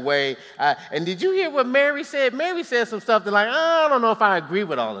dressed the way. And did you hear what Mary said? Mary said some stuff that I don't know if I agree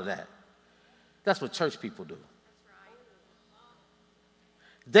with all of that. That's what church people do.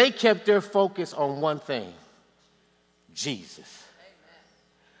 They kept their focus on one thing, Jesus.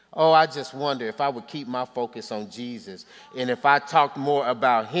 Oh, I just wonder if I would keep my focus on Jesus, and if I talked more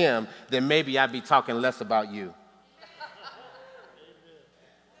about him, then maybe I'd be talking less about you.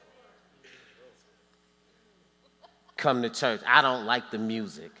 Come to church. I don't like the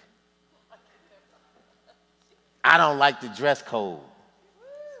music. I don't like the dress code.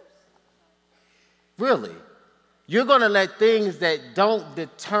 Really? You're going to let things that don't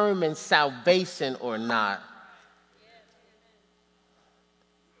determine salvation or not.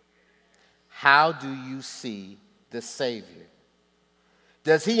 How do you see the Savior?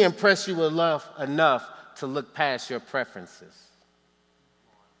 Does he impress you enough to look past your preferences?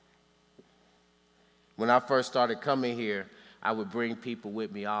 When I first started coming here, I would bring people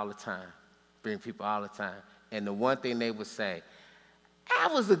with me all the time. And the one thing they would say,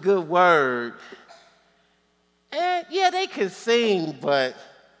 that was a good word. And yeah, they could sing, but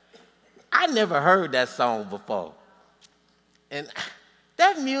I never heard that song before. And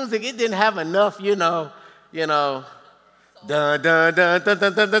that music, it didn't have enough, dun, dun, dun, dun,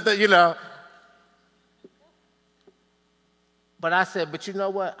 dun, dun, dun, But I said, but you know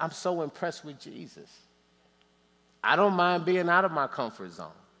what? I'm so impressed with Jesus. I don't mind being out of my comfort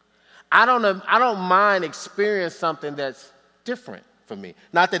zone. I don't mind experiencing something that's different for me.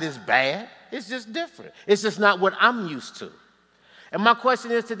 Not that it's bad. It's just different. It's just not what I'm used to. And my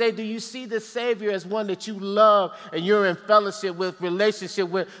question is today, do you see the Savior as one that you love and you're in fellowship with, relationship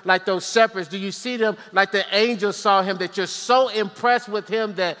with, like those shepherds? Do you see them like the angels saw him, that you're so impressed with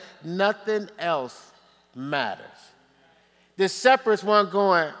him that nothing else matters? The shepherds weren't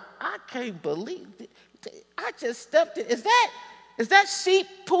going, I can't believe it. I just stepped in. Is that sheep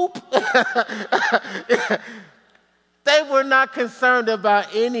poop? They were not concerned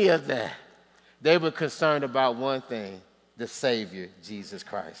about any of that. They were concerned about one thing: the Savior, Jesus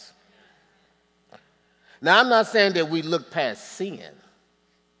Christ. Now, I'm not saying that we look past sin.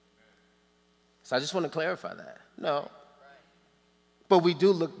 So I just want to clarify that. No. But we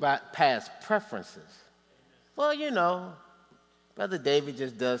do look past preferences. Well, you know, Brother David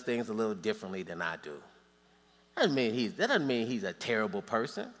just does things a little differently than I do. That doesn't mean he's a terrible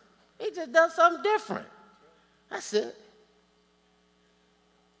person. He just does something different. That's it.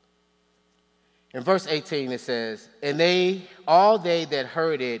 In verse 18 it says, and all they that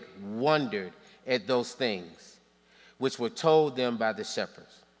heard it wondered at those things which were told them by the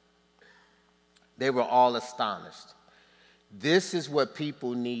shepherds. They were all astonished. This is what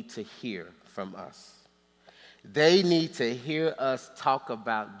people need to hear from us. They need to hear us talk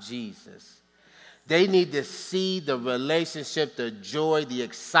about Jesus. They need to see the relationship, the joy, the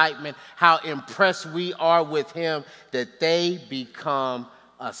excitement, how impressed we are with him, that they become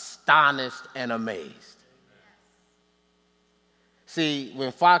astonished and amazed. See,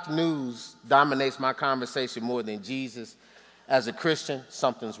 when Fox News dominates my conversation more than Jesus, as a Christian,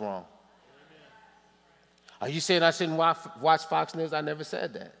 something's wrong. Are you saying I shouldn't watch Fox News? I never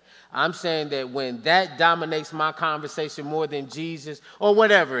said that. I'm saying that when that dominates my conversation more than Jesus, or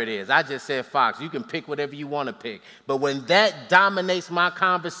whatever it is, I just said Fox. You can pick whatever you want to pick. But when that dominates my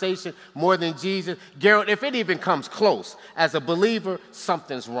conversation more than Jesus, Gerald, if it even comes close, as a believer,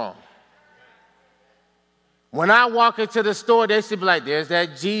 something's wrong. When I walk into the store, they should be like, there's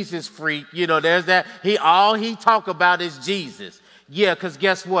that Jesus freak. You know, there's that. All he talk about is Jesus. Yeah, because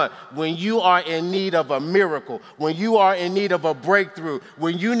guess what? When you are in need of a miracle, when you are in need of a breakthrough,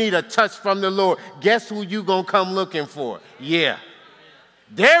 when you need a touch from the Lord, guess who you going to come looking for? Yeah.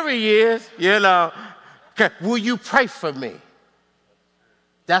 There he is, you know. Okay. Will you pray for me?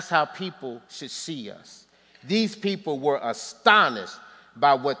 That's how people should see us. These people were astonished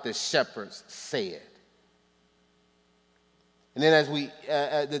by what the shepherds said. And then as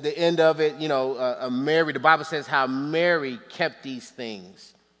at the end of it, you know, Mary, the Bible says how Mary kept these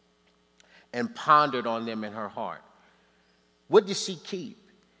things and pondered on them in her heart. What did she keep?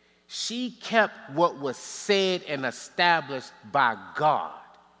 She kept what was said and established by God.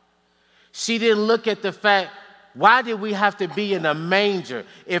 She didn't look at the fact, why did we have to be in a manger?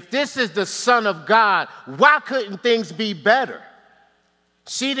 If this is the Son of God, why couldn't things be better?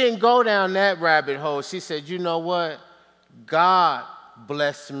 She didn't go down that rabbit hole. She said, you know what? God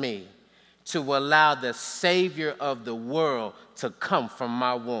blessed me to allow the Savior of the world to come from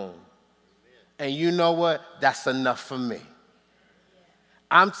my womb. And you know what? That's enough for me.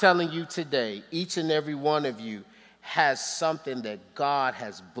 I'm telling you today, each and every one of you has something that God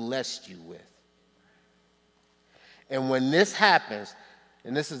has blessed you with. And when this happens,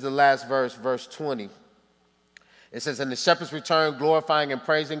 and this is the last verse, verse 20, it says, and the shepherds returned, glorifying and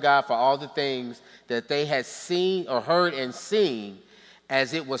praising God for all the things that they had seen or heard and seen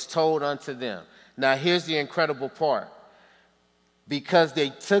as it was told unto them. Now, here's the incredible part. Because they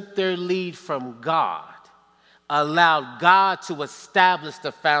took their lead from God, allowed God to establish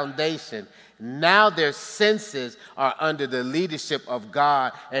the foundation, now their senses are under the leadership of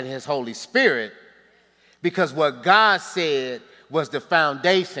God and his Holy Spirit. Because what God said was the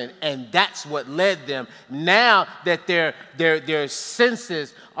foundation, and that's what led them. Now that their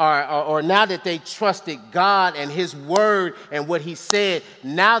senses are, or now that they trusted God and his word and what he said,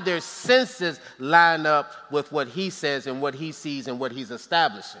 now their senses line up with what he says and what he sees and what he's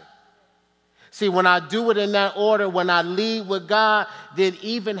establishing. See, when I do it in that order, when I lead with God, then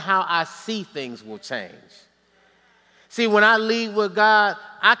even how I see things will change. See, when I lead with God,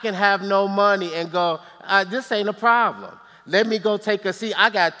 I can have no money and go, this ain't a problem. Let me go take a seat. I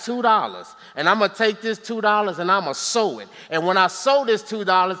got $2, and I'm going to take this $2 and I'm going to sow it. And when I sow this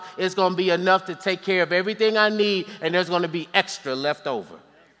 $2, it's going to be enough to take care of everything I need, and there's going to be extra left over.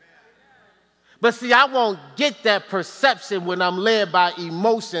 But see, I won't get that perception when I'm led by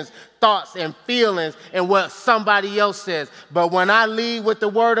emotions, thoughts, and feelings and what somebody else says. But when I lead with the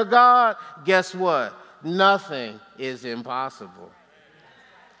word of God, guess what? Nothing is impossible.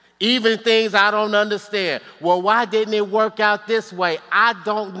 Even things I don't understand. Well, why didn't it work out this way? I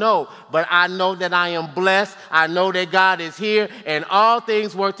don't know. But I know that I am blessed. I know that God is here. And all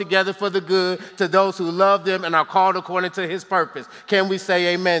things work together for the good to those who love them and are called according to his purpose. Can we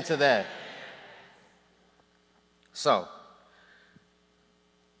say amen to that? So,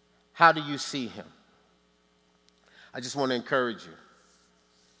 how do you see him? I just want to encourage you.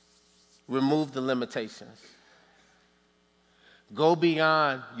 Remove the limitations. Go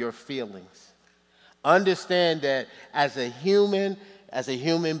beyond your feelings. Understand that as a human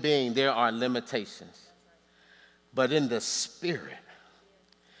being, there are limitations. But in the spirit,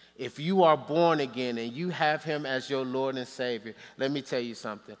 if you are born again and you have him as your Lord and Savior, let me tell you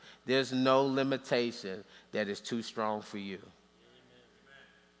something. There's no limitation that is too strong for you.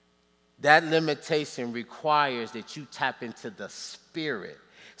 That limitation requires that you tap into the spirit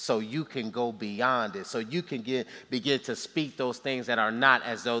so you can go beyond it, so you can begin to speak those things that are not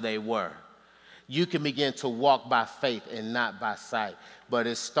as though they were. You can begin to walk by faith and not by sight. But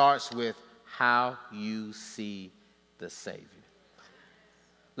it starts with how you see the Savior.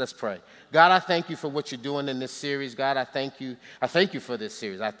 Let's pray. God, I thank you for what you're doing in this series. God, I thank you for this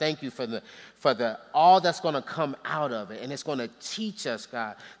series. I thank you for the all that's going to come out of it. And it's going to teach us,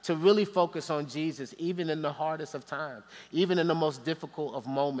 God, to really focus on Jesus, even in the hardest of times, even in the most difficult of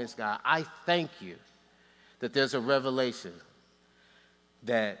moments, God. I thank you that there's a revelation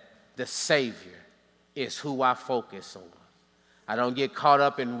that the Savior is who I focus on. I don't get caught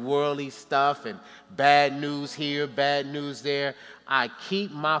up in worldly stuff and bad news here, bad news there. I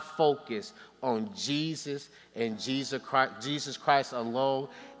keep my focus on Jesus and Jesus Christ alone,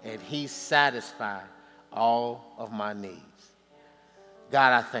 and he satisfied all of my needs.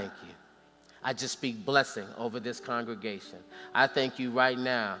 God, I thank you. I just speak blessing over this congregation. I thank you right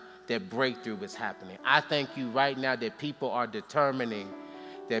now that breakthrough is happening. I thank you right now that people are determining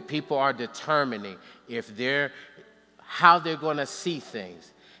how they're going to see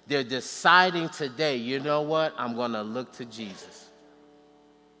things. They're deciding today, you know what? I'm going to look to Jesus.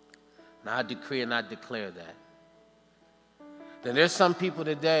 Now I decree and I declare that. Then there's some people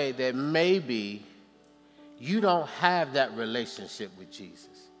today that maybe you don't have that relationship with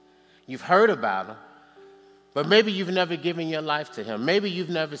Jesus. You've heard about him, but maybe you've never given your life to him. Maybe you've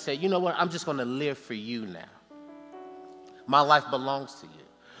never said, you know what? I'm just going to live for you now. My life belongs to you.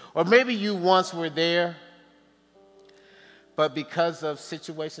 Or maybe you once were there, but because of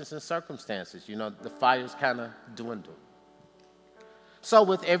situations and circumstances, the fire's kind of dwindled. So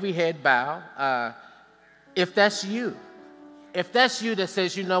with every head bowed, if that's you that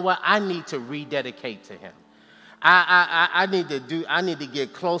says, you know what, I need to rededicate to him. I need to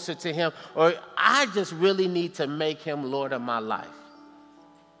get closer to him, or I just really need to make him Lord of my life.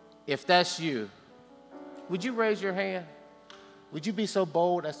 If that's you, would you raise your hand? Would you be so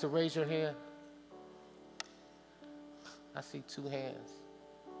bold as to raise your hand? I see 2 hands,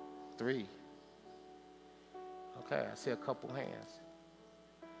 3. Okay, I see a couple hands.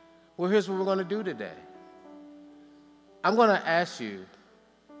 Well, here's what we're going to do today. I'm going to ask you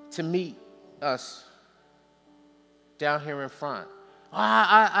to meet us down here in front. Do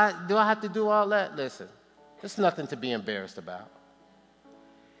I have to do all that? Listen, there's nothing to be embarrassed about.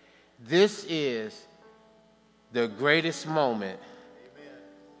 This is the greatest moment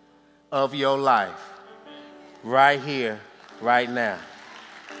of your life. Right here, right now.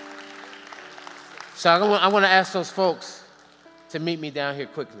 So I want to ask those folks to meet me down here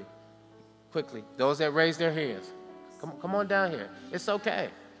quickly. Quickly. Those that raise their hands. Come on down here. It's okay.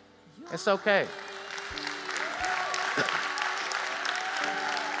 It's okay.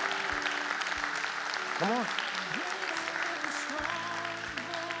 Come on.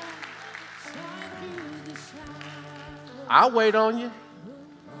 I'll wait on you.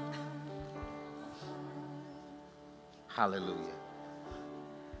 Hallelujah.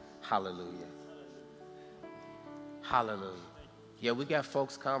 Hallelujah. Hallelujah. Yeah, we got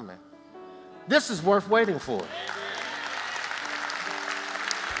folks coming. This is worth waiting for.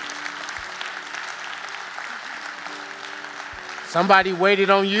 Somebody waited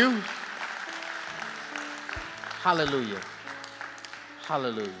on you. Hallelujah.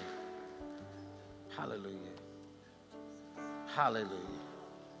 Hallelujah. Hallelujah. Hallelujah.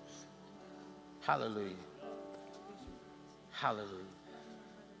 Hallelujah. Hallelujah.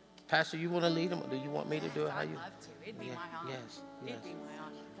 Pastor, you want to lead them, or do you want me to do it? I'd love to. It'd be my honor. Yes. It'd be my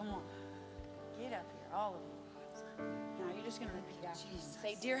honor. Come on. Get up here, all of you. Now you're just going to repeat after me.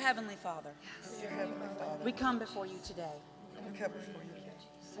 Say, Dear Heavenly Father, Dear Heavenly Father, we come before you today. we come before you today.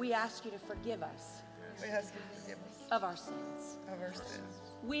 We ask you to forgive us We ask you to forgive us of our sins. of our sins.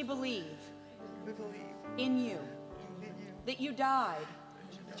 We believe We believe in you, in you, that you died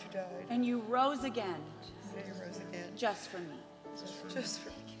that you died, and you rose again and you rose again, just for me. just for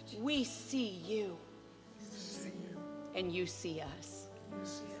me. We see you, See you. and you see us. You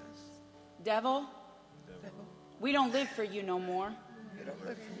see us. Devil, Devil, we don't live for you no more. you don't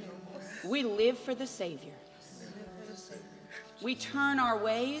live for me no more. We live for the Savior. We turn our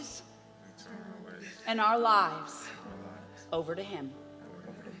ways and our lives over to Him. Over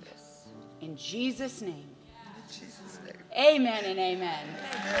to Him. In Jesus' name, In Jesus' name. amen and amen.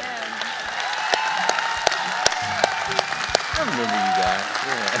 I remember you guys.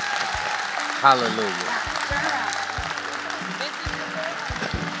 Yeah. Hallelujah.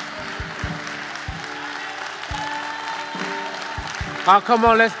 Oh, come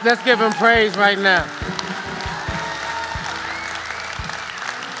on, let's give him praise right now.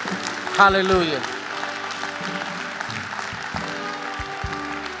 Hallelujah.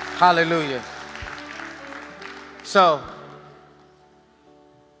 Hallelujah. So,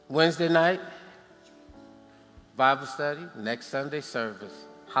 Wednesday night, Bible study, next Sunday service.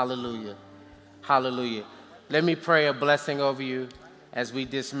 Hallelujah. Hallelujah. Let me pray a blessing over you as we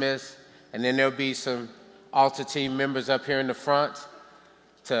dismiss, and then there'll be some altar team members up here in the front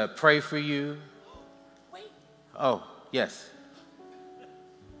to pray for you. Wait. Oh, yes.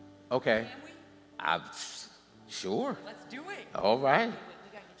 Okay. Can we? Sure. Let's do it. All right. We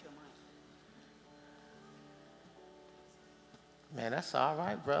gotta get you a mic. Man, that's all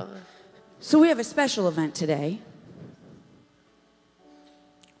right, brother. So we have a special event today.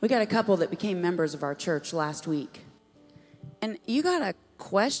 We got a couple that became members of our church last week. And you got a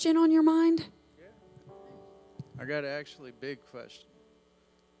question on your mind? I got an actually big question.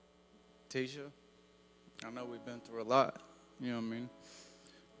 Tisha, I know we've been through a lot, you know what I mean?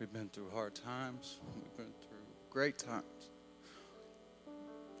 We've been through hard times. We've been through great times.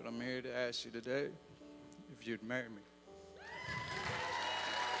 But I'm here to ask you today if you'd marry me.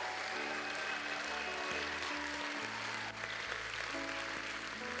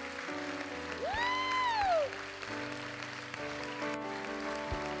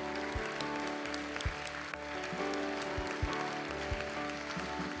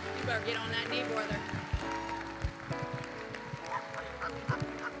 You better get on that knee, brother.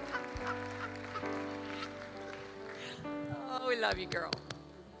 Oh, we love you, girl.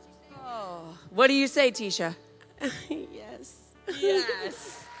 Oh, what do you say, Tisha? Yes.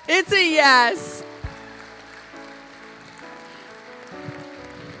 Yes. It's a yes.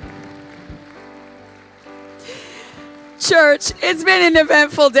 Church, it's been an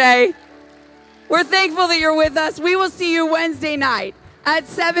eventful day. We're thankful that you're with us. We will see you Wednesday night at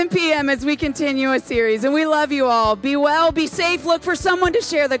 7 p.m. as we continue a series. And we love you all. Be well, be safe. Look for someone to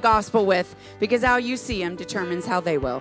share the gospel with, because how you see them determines how they will.